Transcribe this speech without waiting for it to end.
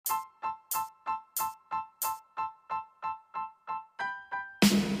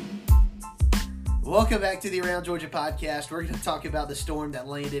Welcome back to the Around Georgia podcast. We're going to talk about the storm that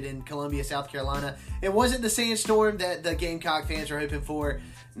landed in Columbia, South Carolina. It wasn't the sandstorm that the Gamecock fans were hoping for.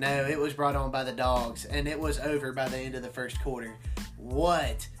 No, it was brought on by the Dawgs, and it was over by the end of the first quarter.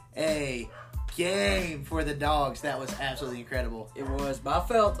 What a game for the Dawgs. That was absolutely incredible. It was, but I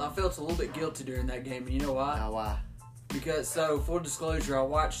felt a little bit guilty during that game, and you know why? Why? Because, full disclosure, I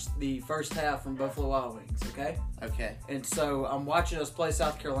watched the first half from Buffalo Wild Wings, okay? Okay. And so I'm watching us play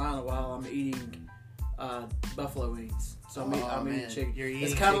South Carolina while I'm eating buffalo wings. So I'm eating chicken. You're eating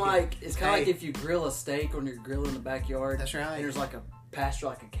it's kind of like Hey. if you grill a steak on your grill in the backyard. That's right. And there's like a pasture,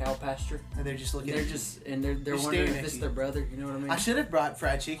 like a cow pasture. And they're just looking They're at you. just and they're wondering if it's their brother. You know what I mean? I should have brought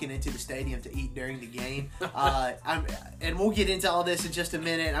fried chicken into the stadium to eat during the game. And we'll get into all this in just a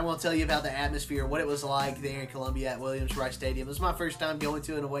minute. I'm going to tell you about the atmosphere, what it was like there in Columbia at Williams-Brice Stadium. It was my first time going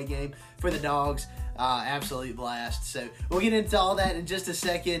to an away game for the Dawgs. Absolute blast. So we'll get into all that in just a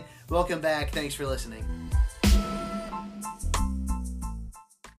second. Welcome back. Thanks for listening.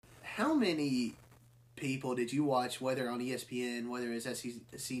 How many people did you watch, whether on ESPN, whether it's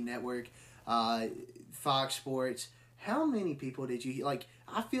SEC Network, Fox Sports? How many people did you like?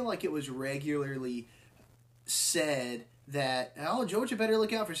 I feel like it was regularly said that Georgia better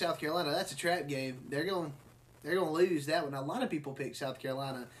look out for South Carolina. That's a trap game. They're going to lose that one. A lot of people picked South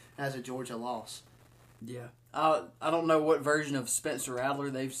Carolina as a Georgia loss. Yeah. I don't know what version of Spencer Rattler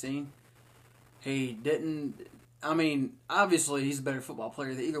they've seen. He didn't. I mean, obviously he's a better football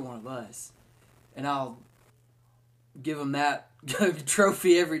player than either one of us, and I'll give him that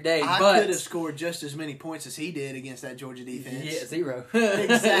trophy every day. I but could have scored just as many points as he did against that Georgia defense. Yeah, 0.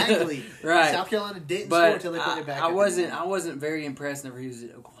 Exactly. Right. South Carolina didn't score until they put it back. I wasn't very impressed whenever he was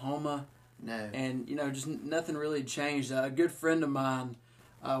at Oklahoma. No. And just nothing really changed. A good friend of mine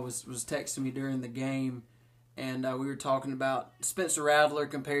was texting me during the game, and we were talking about Spencer Rattler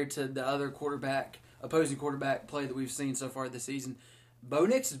compared to the other opposing quarterback play that we've seen so far this season. Bo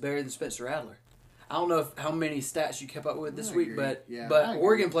Nix is better than Spencer Rattler. I don't know how many stats you kept up with this week, but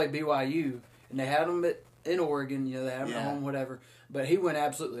Oregon played BYU, and they had him in Oregon. They had him at home, whatever. But he went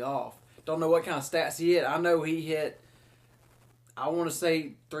absolutely off. Don't know what kind of stats he hit. I know he hit, I want to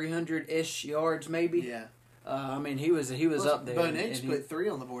say 300-ish yards, maybe. Yeah. I mean, he was up there. Bo Nix put 3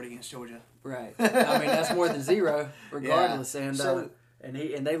 on the board against Georgia. Right. I mean, that's more than 0, regardless. Yeah.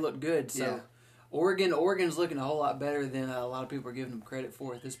 And they looked good. So. Yeah. Oregon's looking a whole lot better than a lot of people are giving them credit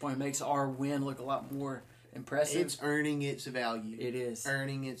for at this point. It makes our win look a lot more impressive. It's earning its value. It is.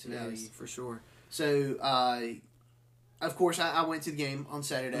 Earning its value. Is, for sure. So, of course, I went to the game on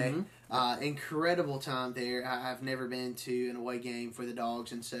Saturday. Mm-hmm. Incredible time there. I've never been to an away game for the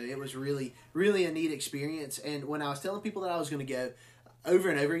Dawgs, and so it was really, really a neat experience. And when I was telling people that I was going to go, over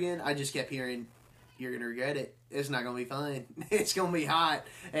and over again, I just kept hearing, "You're going to regret it. It's not going to be fun. It's going to be hot,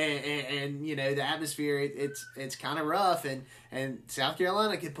 and the atmosphere. It's kind of rough, and South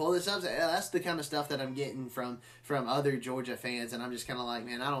Carolina could pull this up. That's the kind of stuff that I'm getting from other Georgia fans, and I'm just kind of like,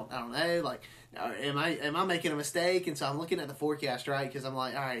 man, I don't know, like, am I making a mistake? And so I'm looking at the forecast, right? Because I'm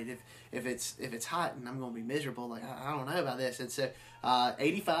like, all right, if it's hot and I'm going to be miserable, like I don't know about this. And so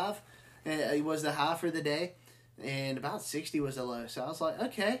 85 was the high for the day. And about 60 was the low. So I was like,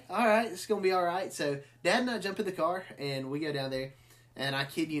 okay, all right, it's going to be all right. So Dad and I jump in the car, and we go down there. And I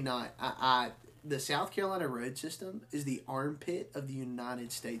kid you not, the South Carolina road system is the armpit of the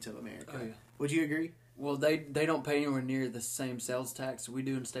United States of America. Oh, yeah. Would you agree? Well, they don't pay anywhere near the same sales tax we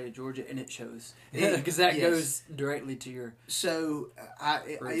do in the state of Georgia, and it shows. Because that goes directly to your... So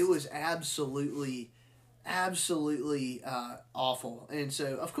it was absolutely awful. And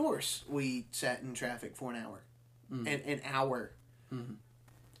so, of course, we sat in traffic for an hour. An hour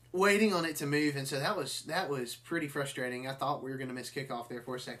waiting on it to move, and so that was pretty frustrating. I thought we were going to miss kickoff there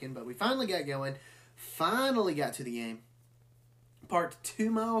for a second, but we finally got going, finally got to the game, parked 2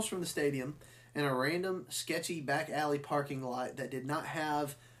 miles from the stadium in a random sketchy back alley parking lot that did not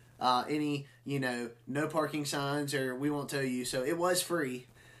have any no parking signs, or we won't tell you, so it was free.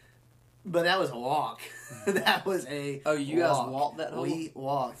 But that was a walk. That was a you guys walked that whole? We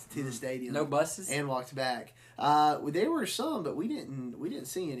walked to the stadium. No buses? And walked back. There were some, but we didn't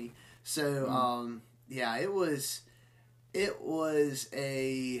see any. So it was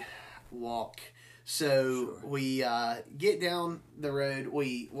a walk. So we get down the road,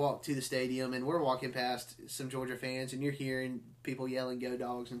 we walk to the stadium, and we're walking past some Georgia fans, and you're hearing people yelling "Go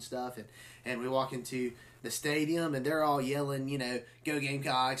Dogs" and stuff, and we walk into the stadium, and they're all yelling, "Go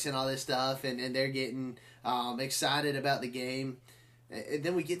Gamecocks" and all this stuff, and they're getting excited about the game. And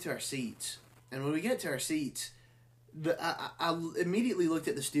then we get to our seats. And when we get to our seats, I immediately looked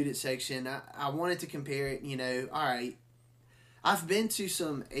at the student section. I wanted to compare it, all right, I've been to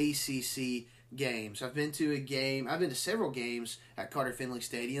some ACC games. I've been to several games at Carter Finley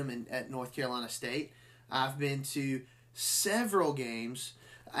Stadium and at North Carolina State. I've been to several games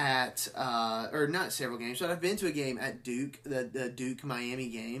at, or not several games, but I've been to a game at Duke, the Duke-Miami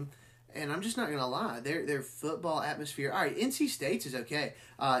game. And I'm just not going to lie, their football atmosphere, all right, NC State's is okay.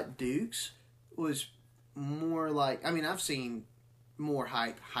 Duke's was more like, I mean, I've seen more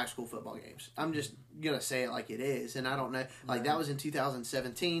hype high school football games. I'm just going to say it like it is. And I don't know, like that was in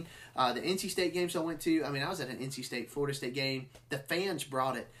 2017. The NC State games I went to, I mean, I was at an NC State, Florida State game. The fans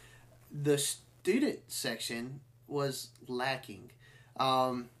brought it. The student section was lacking.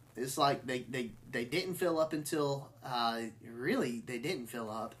 It's like they didn't fill up until, really, they didn't fill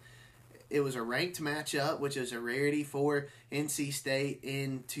up. It was a ranked matchup, which is a rarity for NC State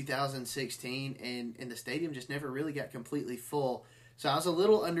in 2016, and the stadium just never really got completely full. So I was a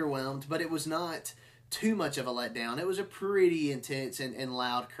little underwhelmed, but it was not too much of a letdown. It was a pretty intense and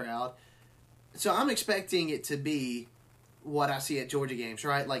loud crowd. So I'm expecting it to be what I see at Georgia games,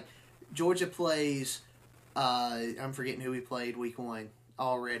 right? Like, Georgia plays, I'm forgetting who we played week 1.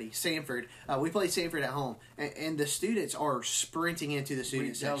 Already. Samford. We played Samford at home, and the students are sprinting into the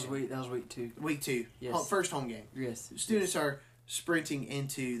student section. That was week 2. Week 2. Yes. First home game. Yes. Students are sprinting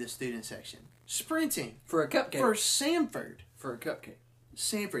into the student section. Sprinting. For a cupcake. For Samford. For a cupcake.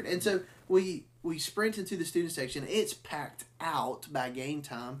 Samford. And so we sprint into the student section. It's packed out by game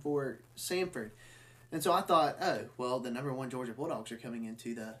time for Samford. And so I thought, oh, well, the number 1 Georgia Bulldogs are coming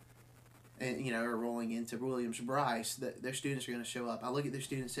into the are rolling into Williams-Brice. Their students are going to show up. I look at their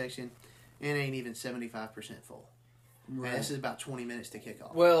student section, and it ain't even 75% full. Right. And this is about 20 minutes to kick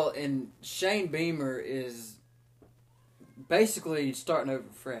off. Well, and Shane Beamer is basically starting over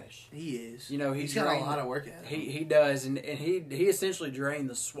fresh. He is. He's got a lot of work at him. He does, and he essentially drained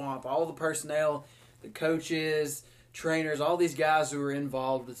the swamp. All the personnel, the coaches, trainers, all these guys who were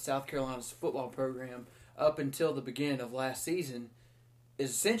involved with South Carolina's football program up until the beginning of last season is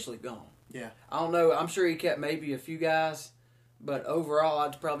essentially gone. Yeah. I don't know. I'm sure he kept maybe a few guys, but overall,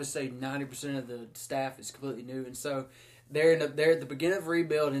 I'd probably say 90% of the staff is completely new. And so they're at the beginning of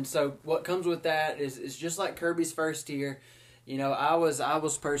rebuild. And so what comes with that is just like Kirby's first year. I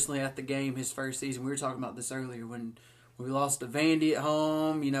was personally at the game his first season. We were talking about this earlier when we lost to Vandy at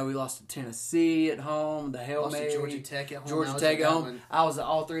home. We lost to Tennessee at home. The Hail Mary. Lost to Georgia Tech at home. Georgia Tech at home. I was at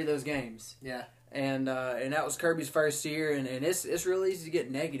all 3 of those games. Yeah. And that was Kirby's first year, and it's really easy to get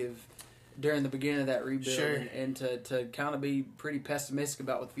negative during the beginning of that rebuild, sure. and to kind of be pretty pessimistic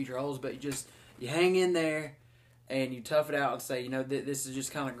about what the future holds. But you hang in there, and you tough it out and say, this is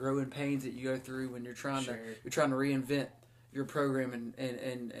just kind of growing pains that you go through when you're trying to reinvent your program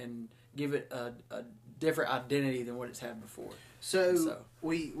and give it a different identity than what it's had before. So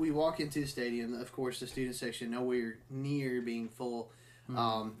we walk into the stadium. Of course, the student section nowhere near being full.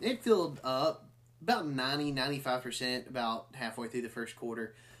 Mm-hmm. It filled up about 95%, about halfway through the first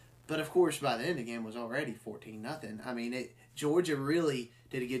quarter. But, of course, by the end, the game was already 14-0. I mean, Georgia really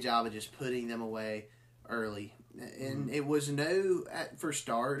did a good job of just putting them away early. And it was for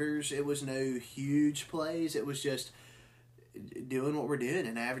starters, it was no huge plays. It was just doing what we're doing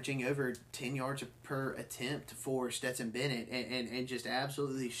and averaging over 10 yards per attempt for Stetson Bennett and just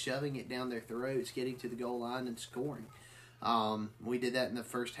absolutely shoving it down their throats, getting to the goal line and scoring. We did that in the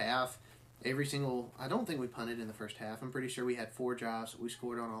first half. I don't think we punted in the first half. I'm pretty sure we had 4 drives. We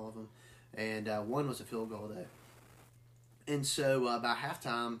scored on all of them. And 1 was a field goal, though. And so by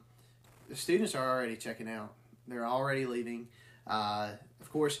halftime, the students are already checking out. They're already leaving.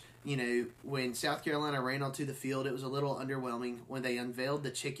 Of course, when South Carolina ran onto the field, it was a little underwhelming when they unveiled the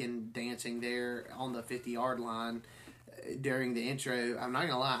chicken dancing there on the 50-yard line during the intro. I'm not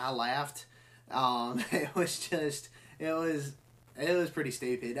going to lie, I laughed. It was pretty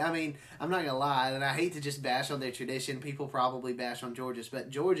stupid. I mean, I'm not gonna lie, and I hate to just bash on their tradition. People probably bash on Georgia's, but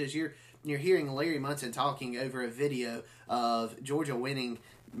Georgia's, you're hearing Larry Munson talking over a video of Georgia winning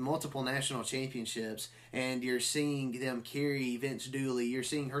multiple national championships, and you're seeing them carry Vince Dooley. You're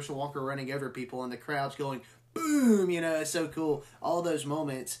seeing Herschel Walker running over people, and the crowd's going boom. It's so cool. All those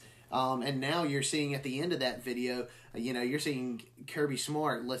moments. And now you're seeing at the end of that video, you're seeing Kirby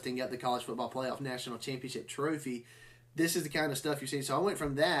Smart lifting up the College Football Playoff National Championship trophy. This is the kind of stuff you're seeing. So I went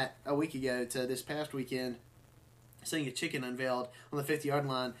from that a week ago to this past weekend seeing a chicken unveiled on the 50-yard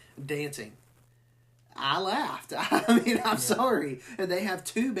line dancing. I laughed. I'm sorry. And they have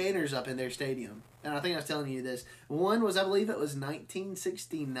 2 banners up in their stadium. And I think I was telling you this. One was, I believe it was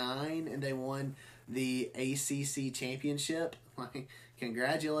 1969, and they won the ACC championship.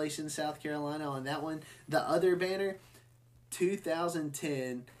 Congratulations, South Carolina, on that one. The other banner,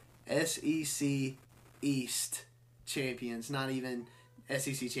 2010 SEC East champions, not even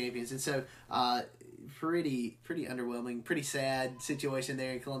SEC champions. And so, pretty underwhelming, pretty sad situation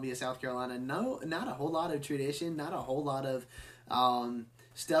there in Columbia, South Carolina. No, not a whole lot of tradition, not a whole lot of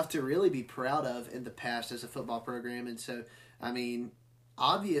stuff to really be proud of in the past as a football program. And so, I mean,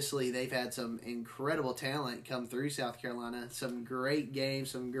 obviously they've had some incredible talent come through South Carolina, some great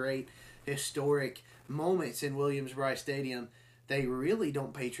games, some great historic moments in Williams-Brice Stadium. They really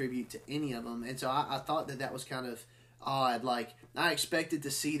don't pay tribute to any of them. And so I thought that was kind of odd. Like, I expected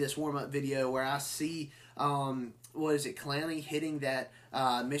to see this warm-up video where I see, Clowney hitting that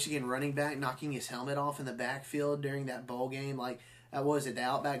Michigan running back, knocking his helmet off in the backfield during that bowl game. Like, what was it, the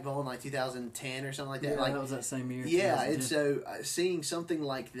Outback Bowl in like 2010 or something like that? Yeah, like, that was that same year. Yeah, and so seeing something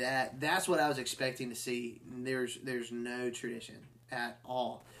like that, that's what I was expecting to see. There's no tradition at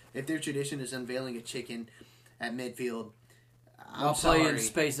all. If their tradition is unveiling a chicken at midfield, I'll play in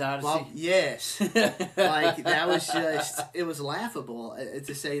Space Odyssey. Well, yes. Like, that was just, it was laughable,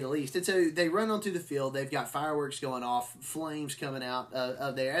 to say the least. And so they run onto the field. They've got fireworks going off, flames coming out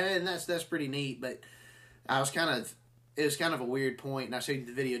of there. And that's pretty neat. But it was kind of a weird point. And I showed you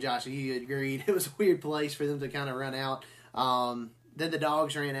the video, Josh, and you agreed. It was a weird place for them to kind of run out. Then the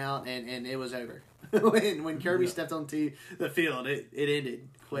Dogs ran out, and it was over. when Kirby stepped onto the field, it ended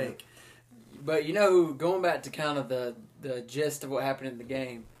quick. But, going back to kind of the gist of what happened in the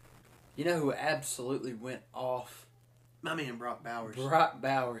game, who absolutely went off? My man, Brock Bowers. Brock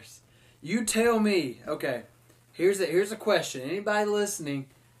Bowers. You tell me. Okay, here's a question. Anybody listening,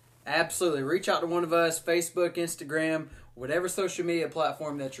 absolutely reach out to one of us, Facebook, Instagram, whatever social media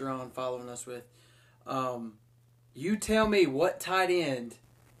platform that you're on, following us with. You tell me what tight end.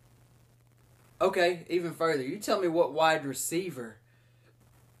 Okay, even further, you tell me what wide receiver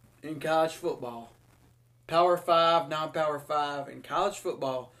in college football, Power 5, non-Power 5, in college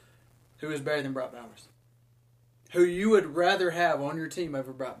football, who is better than Brock Bowers? Who you would rather have on your team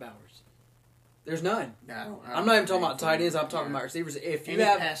over Brock Bowers? There's none. I'm not even talking about tight ends. I'm talking about receivers. If you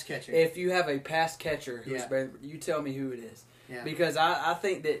have pass catcher, if you have a pass catcher who's better, you tell me who it is. Yeah. Because I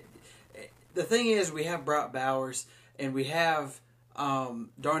think that the thing is, we have Brock Bowers and we have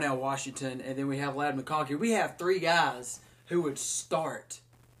Darnell Washington, and then we have Ladd McConkey. We have three guys who would start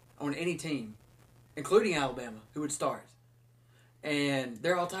on any team, including Alabama, who would start. And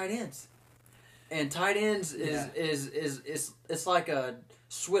they're all tight ends. And tight ends is it's like a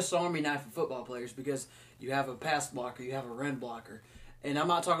Swiss Army knife of football players, because you have a pass blocker, you have a run blocker. And I'm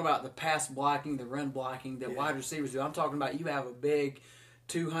not talking about the pass blocking, the run blocking that wide receivers do. I'm talking about you have a big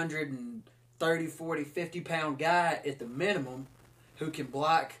 230, 40, 50-pound guy at the minimum who can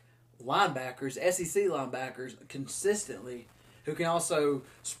block linebackers, SEC linebackers, consistently, who can also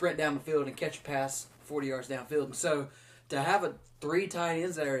sprint down the field and catch a pass 40 yards downfield. And so to have three tight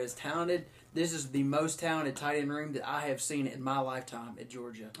ends that are as talented, this is the most talented tight end room that I have seen in my lifetime at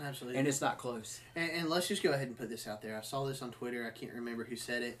Georgia. Absolutely. And it's not close. And let's just go ahead and put this out there. I saw this on Twitter. I can't remember who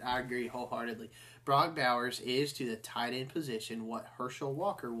said it. I agree wholeheartedly. Brock Bowers is to the tight end position what Herschel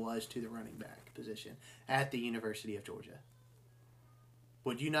Walker was to the running back position at the University of Georgia.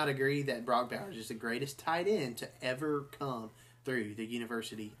 Would you not agree that Brock Bowers is the greatest tight end to ever come through the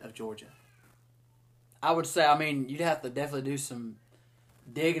University of Georgia? I would say, you'd have to definitely do some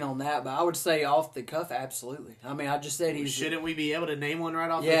digging on that, but I would say off the cuff, absolutely. I just said he's... Shouldn't we be able to name one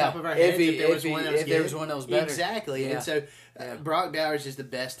right off the top of our heads if there was one that was better? Exactly. Yeah. And so Brock Bowers is the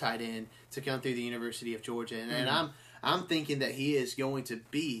best tight end to come through the University of Georgia. And I'm thinking that he is going to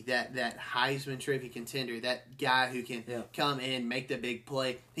be that Heisman Trophy contender, that guy who can come in, make the big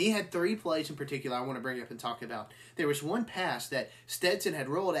play. He had three plays in particular I want to bring up and talk about. There was one pass that Stetson had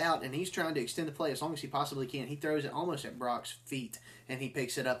rolled out, and he's trying to extend the play as long as he possibly can. He throws it almost at Brock's feet, and he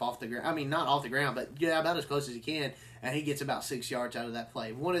picks it up off the ground. Not off the ground, but about as close as he can, and he gets about 6 yards out of that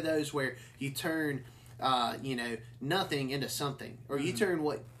play. One of those where you turn, nothing into something, or you turn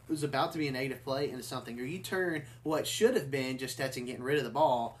what was about to be a negative play into something, or you turn what should have been just Stetson getting rid of the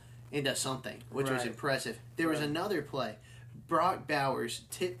ball into something, which was impressive. There was another play. Brock Bowers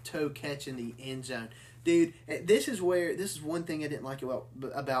tiptoe catch in the end zone. Dude, this is one thing I didn't like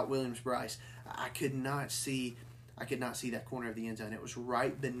about Williams-Brice. I could not see that corner of the end zone. It was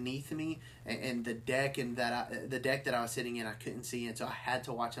right beneath me, and the deck that I was sitting in, I couldn't see it, so I had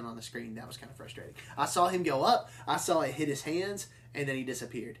to watch it on the screen. That was kind of frustrating. I saw him go up, I saw it hit his hands, and then he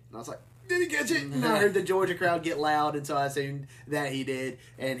disappeared. And I was like, did he catch it? And I heard the Georgia crowd get loud, and so I assumed that he did,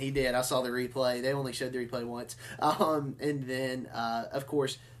 and he did. I saw the replay. They only showed the replay once. And then, of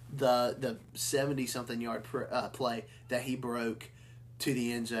course, the 70-something yard play that he broke to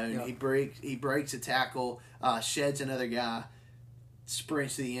the end zone. Yep. He breaks a tackle, sheds another guy,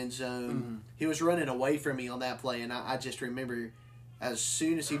 sprints to the end zone. Mm-hmm. He was running away from me on that play, and I just remember as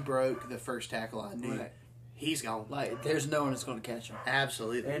soon as he broke the first tackle, I knew he's gone. Like, there's no one that's going to catch him.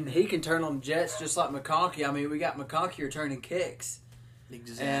 Absolutely. And he can turn on jets just like McConkey. I mean, we got McConkey returning kicks.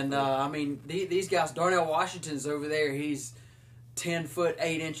 Exactly. And, I mean, these guys, Darnell Washington's over there. He's 10 foot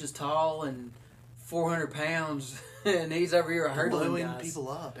 8 inches tall and 400 pounds. And he's over here hurdling guys. People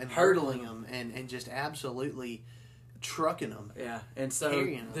up and hurdling them and just absolutely trucking them. Yeah. And so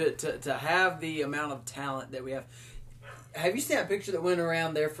to have the amount of talent that we have. Have you seen that picture that went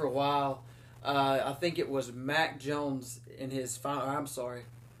around there for a while? I think it was Mac Jones in his final. I'm sorry.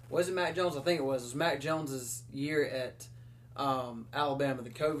 Was it Mac Jones? I think it was. It was Mac Jones's year at Alabama,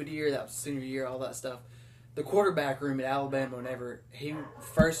 the COVID year. That was senior year, all that stuff. The quarterback room at Alabama, whenever he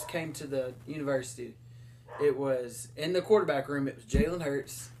first came to the university, it was in the quarterback room. It was Jalen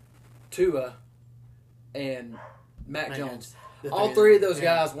Hurts, Tua, and Mac Jones. All three of those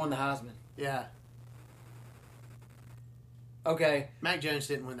guys won the Heisman. Yeah. Okay. Mac Jones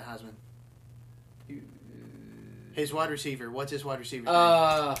didn't win the Heisman. His wide receiver. What's his wide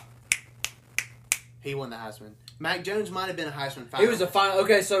receiver? He won the Heisman. Mac Jones might have been a Heisman finalist. He was a final.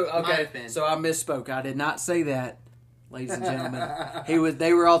 Okay, so I misspoke. I did not say that, ladies and gentlemen.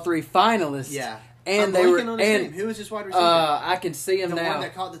 They were all three finalists. Yeah. And they were. On his name. Who was his wide receiver? I can see him now. The now. one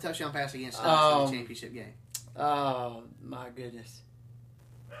that caught the touchdown pass against us in the championship game. Oh my goodness.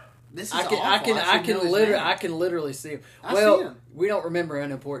 This is I can literally see him. I see him. We don't remember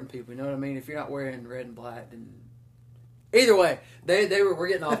unimportant people. You know what I mean? If you're not wearing red and black, then either way, we're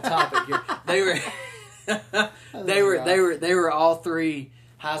getting off topic here. They were all three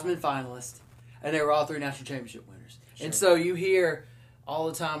Heisman finalists, and they were all three national championship winners. Sure. And so you hear all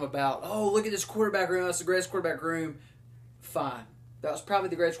the time about, oh, look at this quarterback room. That's the greatest quarterback room. Fine, that was probably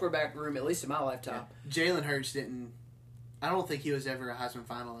the greatest quarterback room, at least in my lifetime. Yeah. Jalen Hurts didn't. I don't think he was ever a Heisman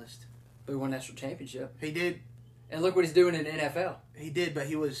finalist. But he won a national championship. He did. And look what he's doing in the NFL. He did, but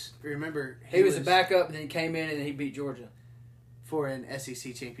he was, remember... He was a backup, and then he came in and he beat Georgia. For an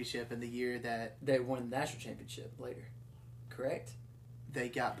SEC championship in the year that... They won the national championship later. Correct? They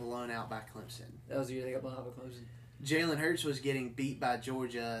got blown out by Clemson. That was the year they got blown out by Clemson. Jalen Hurts was getting beat by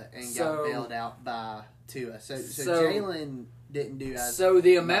Georgia and got bailed out by Tua. So Jalen didn't do as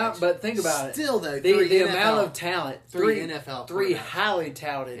much. But think about it. Still though, the amount of talent, three highly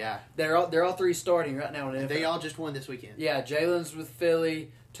touted. Yeah, they're all three starting right now in the NFL. They all just won this weekend. Yeah, Jalen's with Philly,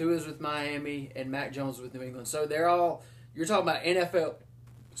 Tua's with Miami, and Mac Jones with New England. So they're all. You're talking about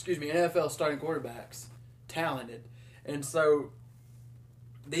NFL starting quarterbacks, talented, and so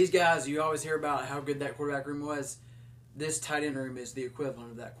these guys you always hear about how good that quarterback room was. This tight end room is the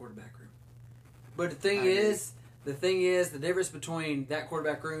equivalent of that quarterback room. But the thing is, the difference between that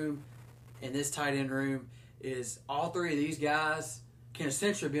quarterback room and this tight end room is all three of these guys can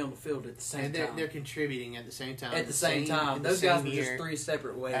essentially be on the field at the same time. They're contributing at the same time. At the same time. Those guys were just three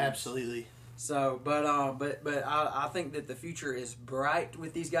separate ways. Absolutely. So, but I think that the future is bright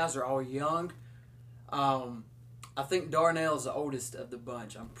with these guys. They're all young. I think Darnell is the oldest of the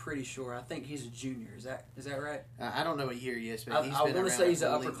bunch. I'm pretty sure. I think he's a junior. Is that right? I don't know what year he is, but he's been around. I want to say he's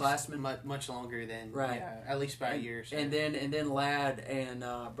an upperclassman, much longer than at least by a year. So. And then Ladd and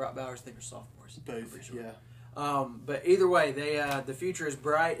Brock Bowers, I think, are sophomores. Both, sure. Yeah. But either way, the future is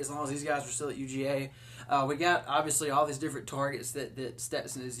bright as long as these guys are still at UGA. We got obviously all these different targets that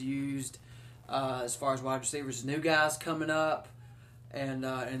Stetson has used as far as wide receivers. New guys coming up, and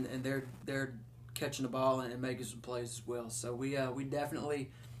they're catching the ball and making some plays as well. So we definitely,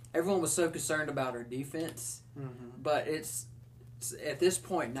 everyone was so concerned about our defense, but it's at this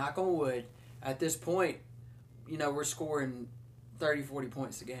point, knock on wood, at this point, we're scoring 30, 40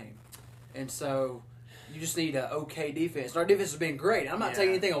 points a game. And so you just need an okay defense. And our defense has been great. I'm not taking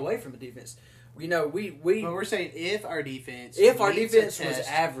anything away from the defense. But we're saying if our defense was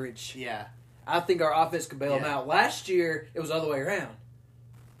average, I think our offense could bail them out. Last year, it was the other way around.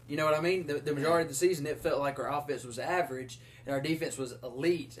 You know what I mean? The majority of the season, it felt like our offense was average and our defense was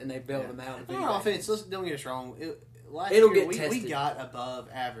elite, and they bailed them out. Our offense, don't get us wrong. Last year, we got above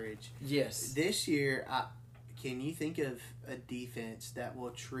average. Yes. This year, can you think of a defense that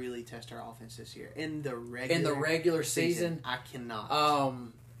will truly test our offense this year in the regular season? I cannot.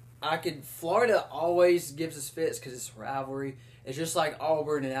 Florida always gives us fits because it's a rivalry. It's just like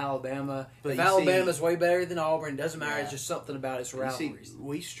Auburn and Alabama. But if Alabama's way better than Auburn, it doesn't matter. Yeah. It's just something about its rivalries.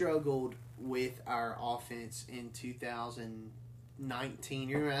 We struggled with our offense in 2019.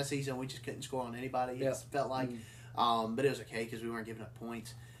 You remember that season? We just couldn't score on anybody. It felt like. But it was okay because we weren't giving up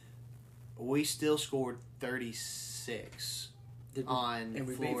points. We still scored 36 on and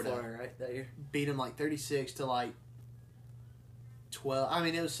we Florida. Beat Florida, right, that year? Beat them 36 to 12. I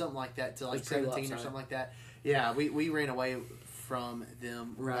mean, it was something like that to 17 or something like that. Yeah, we ran away from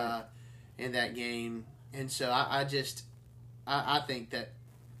them Right. in that game. And so I think that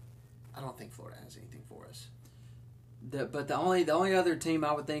I don't think Florida has anything for us. But the only other team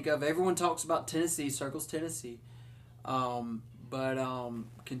I would think of, everyone talks about Tennessee, circles Tennessee. But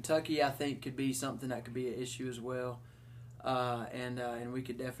Kentucky, I think, could be something that could be an issue as well. And we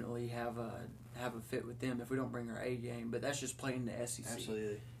could definitely have a fit with them if we don't bring our A game. But that's just playing the SEC.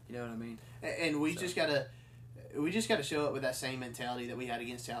 Absolutely. You know what I mean? And we just gotta show up with that same mentality that we had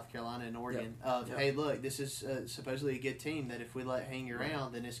against South Carolina and Oregon. Hey, look, this is supposedly a good team that if we let hang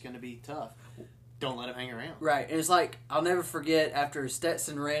around, then it's going to be tough. Don't let them hang around. Right. And it's like, I'll never forget after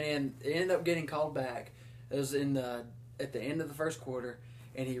Stetson ran in, it ended up getting called back. It was at the end of the first quarter,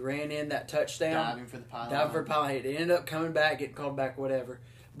 and he ran in that touchdown. Diving for the pylon. It ended up coming back, getting called back, whatever.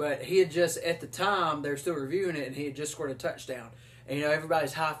 But he had just, at the time, they were still reviewing it, and he had just scored a touchdown. And,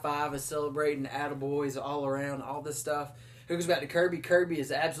 everybody's high-five and celebrating, attaboys all around, all this stuff. Who goes back to Kirby? Kirby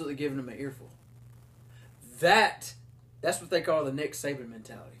is absolutely giving him an earful. That's what they call the Nick Saban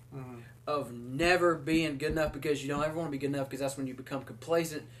mentality. Mm-hmm. Of never being good enough, because you don't ever want to be good enough, because that's when you become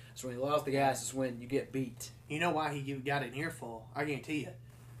complacent. That's when you lost the gas. It's when you get beat. You know why he got an earful? I guarantee you.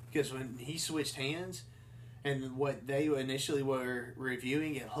 Because when he switched hands and what they initially were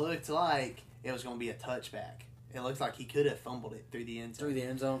reviewing, it looked like it was going to be a touchback. It looked like he could have fumbled it through the end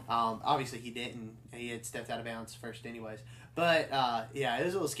zone. Obviously, he didn't. He had stepped out of bounds first anyways. But, yeah, it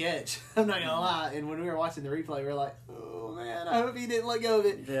was a little sketch. I'm not going to lie. And when we were watching the replay, we were like, oh, man, I hope he didn't let go of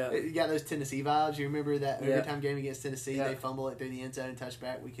it. Yeah. You got those Tennessee vibes. You remember that overtime game against Tennessee? They fumble it through the end zone,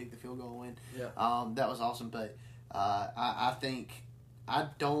 touchback. We kicked the field goal and win. Yeah. That was awesome. But I think I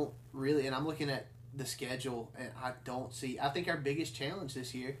don't really – and I'm looking at the schedule, and I think our biggest challenge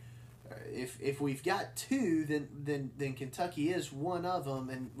this year – if we've got two, then Kentucky is one of them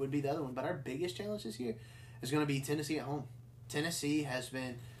and would be the other one. But our biggest challenge this year is going to be Tennessee at home. Tennessee has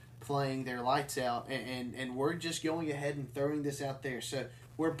been playing their lights out, and we're just going ahead and throwing this out there. So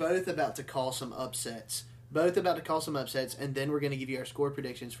we're both about to call some upsets. And then we're going to give you our score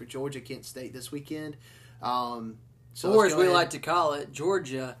predictions for Georgia, Kent State this weekend. Or as we like to call it,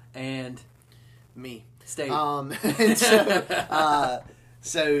 Georgia and me. State.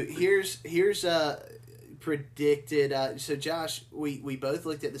 So here's predicted. So Josh, we both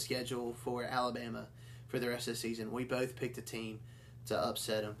looked at the schedule for Alabama for the rest of the season. We both picked a team to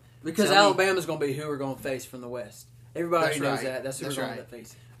upset them because Alabama's going to be who we're going to face from the West. Everybody knows that. That's who we're going to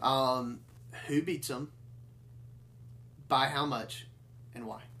face. Who beats them? By how much? And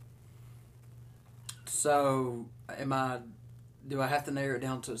why? So do I have to narrow it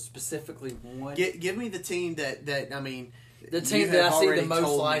down to specifically one? Give me the team that I mean. The team that I see the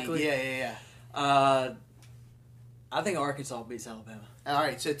most likely. Yeah. I think Arkansas beats Alabama. All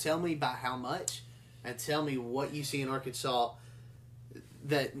right, so tell me by how much, and tell me what you see in Arkansas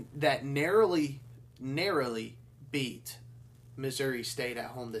that narrowly beat Missouri State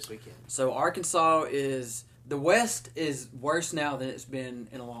at home this weekend. So Arkansas the West is worse now than it's been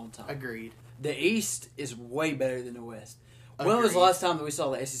in a long time. Agreed. The East is way better than the West. Agreed. When was the last time that we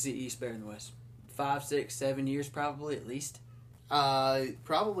saw the SEC East better than the West? 5, 6, 7 years probably at least.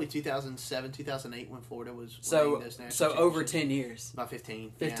 Probably 2007, 2008 when Florida was winning those national so over 10 years. About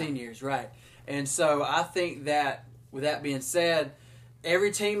 15. 15 years, right. And so I think that, with that being said,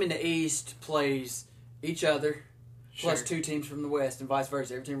 every team in the East plays each other, plus two teams from the West, and vice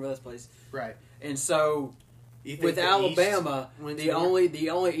versa. Every team from the West plays. Right. And so with Alabama, the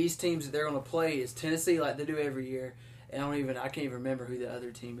only East teams that they're going to play is Tennessee, like they do every year. And I can't even remember who the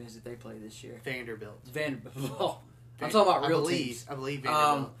other team is that they play this year. Vanderbilt. I'm talking about real teams. I believe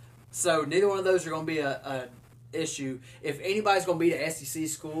Vanderbilt. So neither one of those are going to be a issue. If anybody's going to beat an SEC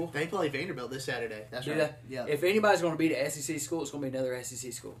school, they play Vanderbilt this Saturday. That's right. Yeah. If anybody's going to beat an SEC school, it's going to be another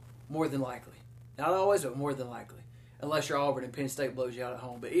SEC school. More than likely. Not always, but more than likely. Unless you're Auburn and Penn State blows you out at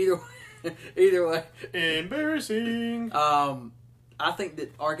home. But either way. Embarrassing. I think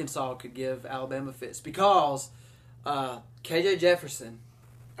that Arkansas could give Alabama fits because KJ Jefferson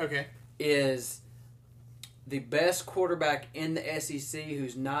is the best quarterback in the SEC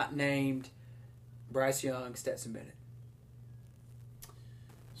who's not named Bryce Young, Stetson Bennett.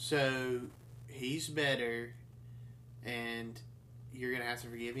 So he's better, and you're going to have to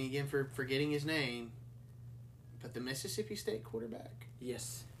forgive me again for forgetting his name, but the Mississippi State quarterback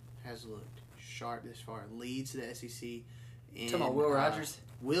has looked sharp this far. Leads the SEC in... Talking about Will Rogers?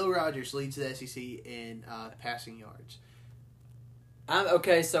 Will Rogers leads the SEC in passing yards.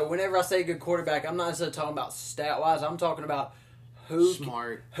 Okay, so whenever I say good quarterback, I'm not necessarily talking about stat-wise. I'm talking about who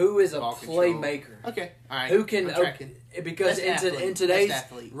is a playmaker. Okay, all right. Who can because in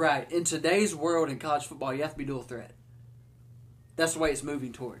today's world in college football, you have to be dual threat. that's the way it's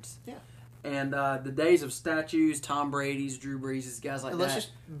moving towards. Yeah. And the days of statues, Tom Brady's, Drew Brees', guys like and that. Let's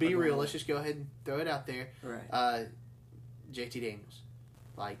just be real. Let's just go ahead and throw it out there. Right. JT Daniels,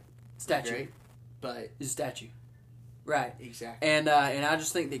 like statue, great, but is a statue. Right. Exactly. And I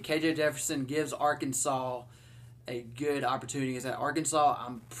just think that KJ Jefferson gives Arkansas a good opportunity. Is that Arkansas?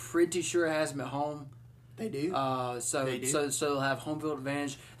 I'm pretty sure has them at home. They do. So they'll have home field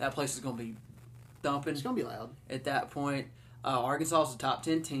advantage. That place is going to be dumping. It's going to be loud at that point. Arkansas is a top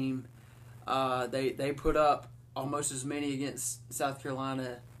 10 team. They put up almost as many against South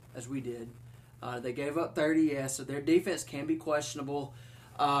Carolina as we did. They gave up 30, yes, so their defense can be questionable.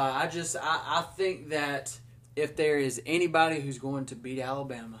 I think that if there is anybody who's going to beat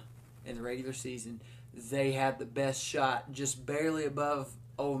Alabama in the regular season, they have the best shot, just barely above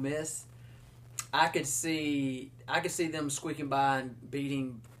Ole Miss. I could see them squeaking by and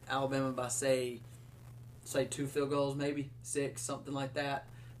beating Alabama by say 2 field goals, maybe 6, something like that.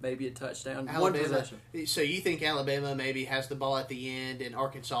 Maybe a touchdown. Alabama, one possession. So you think Alabama maybe has the ball at the end and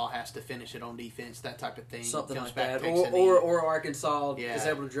Arkansas has to finish it on defense, that type of thing? Something like back, that. Or Arkansas is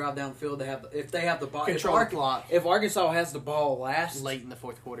able to drive downfield. If they have the ball. Control the clock. If Arkansas has the ball late in the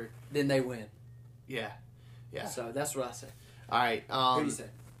fourth quarter, then they win. Yeah. So that's what I say. All right. Who do you say?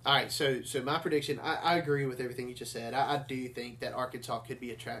 All right, so my prediction, I agree with everything you just said. I do think that Arkansas could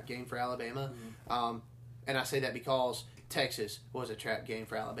be a trap game for Alabama. Mm-hmm. And I say that because Texas was a trap game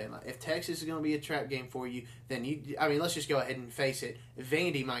for Alabama. If Texas is going to be a trap game for you, then let's just go ahead and face it.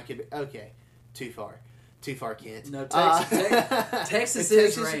 Vandy might could be, okay, too far, Kent. No, Texas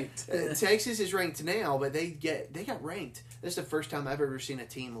is ranked. Texas is ranked now, but they got ranked. This is the first time I've ever seen a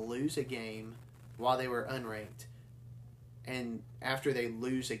team lose a game while they were unranked. And after they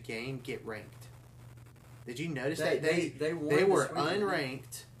lose a game, get ranked. Did you notice that they were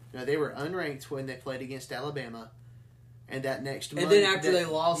unranked? No, they were unranked when they played against Alabama, and that next month. And then after they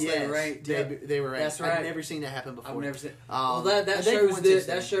lost, they were ranked. They were ranked. That's right. I've never seen that happen before. I've never seen. Well, that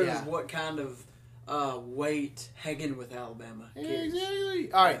shows what kind of weight hanging with Alabama carries.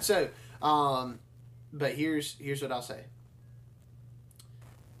 Exactly. All right, so but here's what I'll say.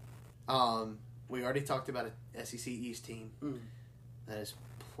 We already talked about a SEC East team that is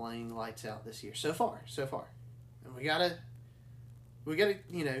playing lights out this year so far, and we gotta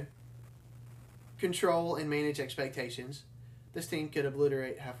control and manage expectations. This team could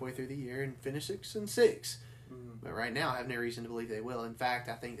obliterate halfway through the year and finish 6-6, but right now I have no reason to believe they will. In fact,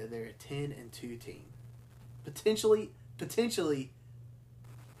 I think that they're a 10-2 team, potentially,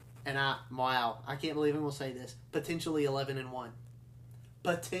 and I can't believe I'm gonna say this, potentially 11-1.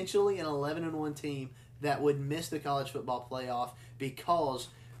 Potentially an 11-1 team that would miss the college football playoff because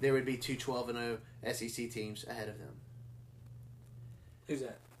there would be 2 12-0 SEC teams ahead of them. Who's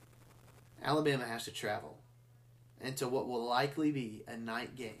that? Alabama has to travel into what will likely be a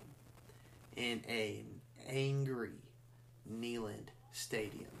night game in an angry Neyland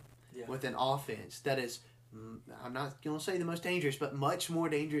Stadium with an offense that is, I'm not going to say the most dangerous, but much more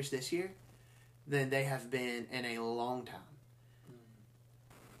dangerous this year than they have been in a long time.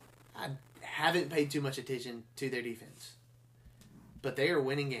 I haven't paid too much attention to their defense. But they are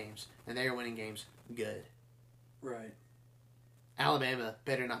winning games, and they are winning games good. Right. Alabama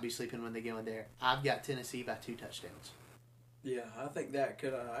better not be sleeping when they go in there. I've got Tennessee by 2 touchdowns. Yeah, I think that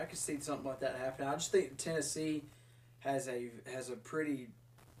could. I could see something like that happening. I just think Tennessee has a pretty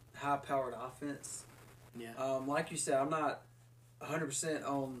high-powered offense. Yeah. Like you said, I'm not 100%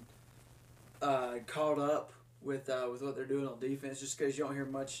 on caught up with what they're doing on defense, just because you don't hear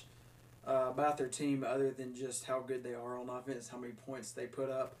much about their team other than just how good they are on offense, how many points they put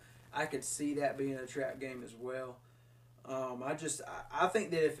up. I could see that being a trap game as well. I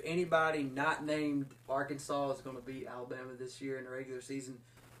think that if anybody not named Arkansas is going to beat Alabama this year in the regular season,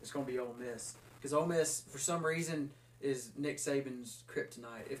 it's going to be Ole Miss. Because Ole Miss, for some reason, is Nick Saban's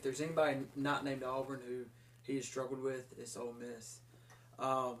kryptonite. If there's anybody not named Auburn who he has struggled with, it's Ole Miss.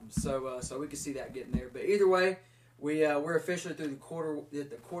 So we can see that getting there. But either way, we're officially through the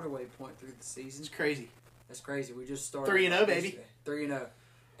quarterway point through the season. It's crazy. That's crazy. We just started 3-0, baby. 3-0.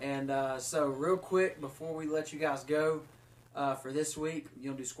 And so real quick before we let you guys go for this week, you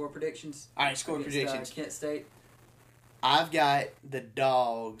want to do score predictions? All right, score predictions. Kent State. I've got the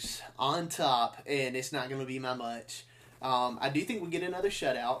Dawgs on top, and it's not going to be by much. I do think we get another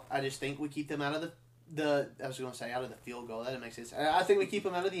shutout. I just think we keep them out of I was going to say out of the field goal. That doesn't make sense. I think we keep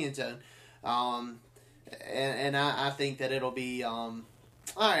them out of the end zone. And I think that it'll be all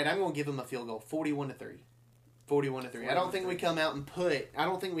right, I'm going to give them a field goal, 41-3. 41-3. I don't think we come out and I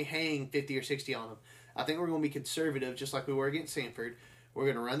don't think we hang 50 or 60 on them. I think we're going to be conservative, just like we were against Samford. We're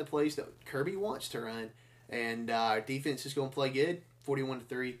going to run the plays that Kirby wants to run, And our defense is going to play good,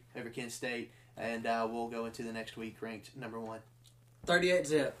 41-3 over Kent State. And we'll go into the next week ranked number 1.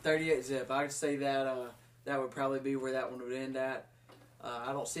 38-zip. I'd say that that would probably be where that one would end at.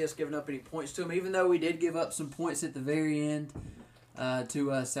 I don't see us giving up any points to them, even though we did give up some points at the very end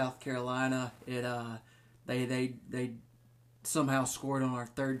to South Carolina. They somehow scored on our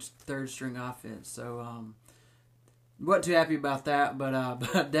third string offense. So wasn't too happy about that,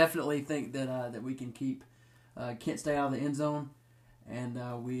 but definitely think that we can keep Kent State out of the end zone, and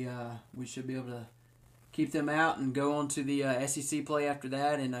we should be able to keep them out and go on to the SEC play after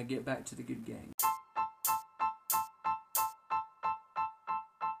that and get back to the good game.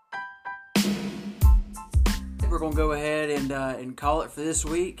 We're going to go ahead and call it for this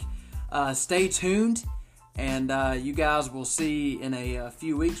week. Stay tuned, and you guys will see in a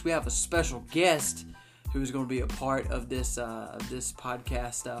few weeks. We have a special guest who's going to be a part of this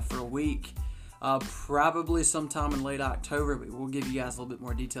podcast for a week. Probably sometime in late October, but we'll give you guys a little bit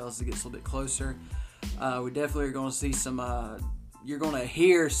more details as it gets a little bit closer. We definitely are going to see some, you're going to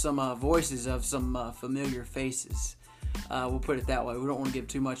hear some voices of some familiar faces. We'll put it that way. We don't want to give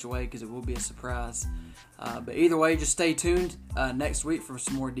too much away because it will be a surprise. But either way, just stay tuned next week for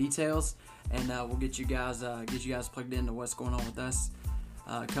some more details, and we'll get you guys plugged into what's going on with us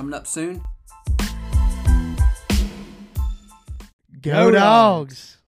coming up soon. Go Dawgs!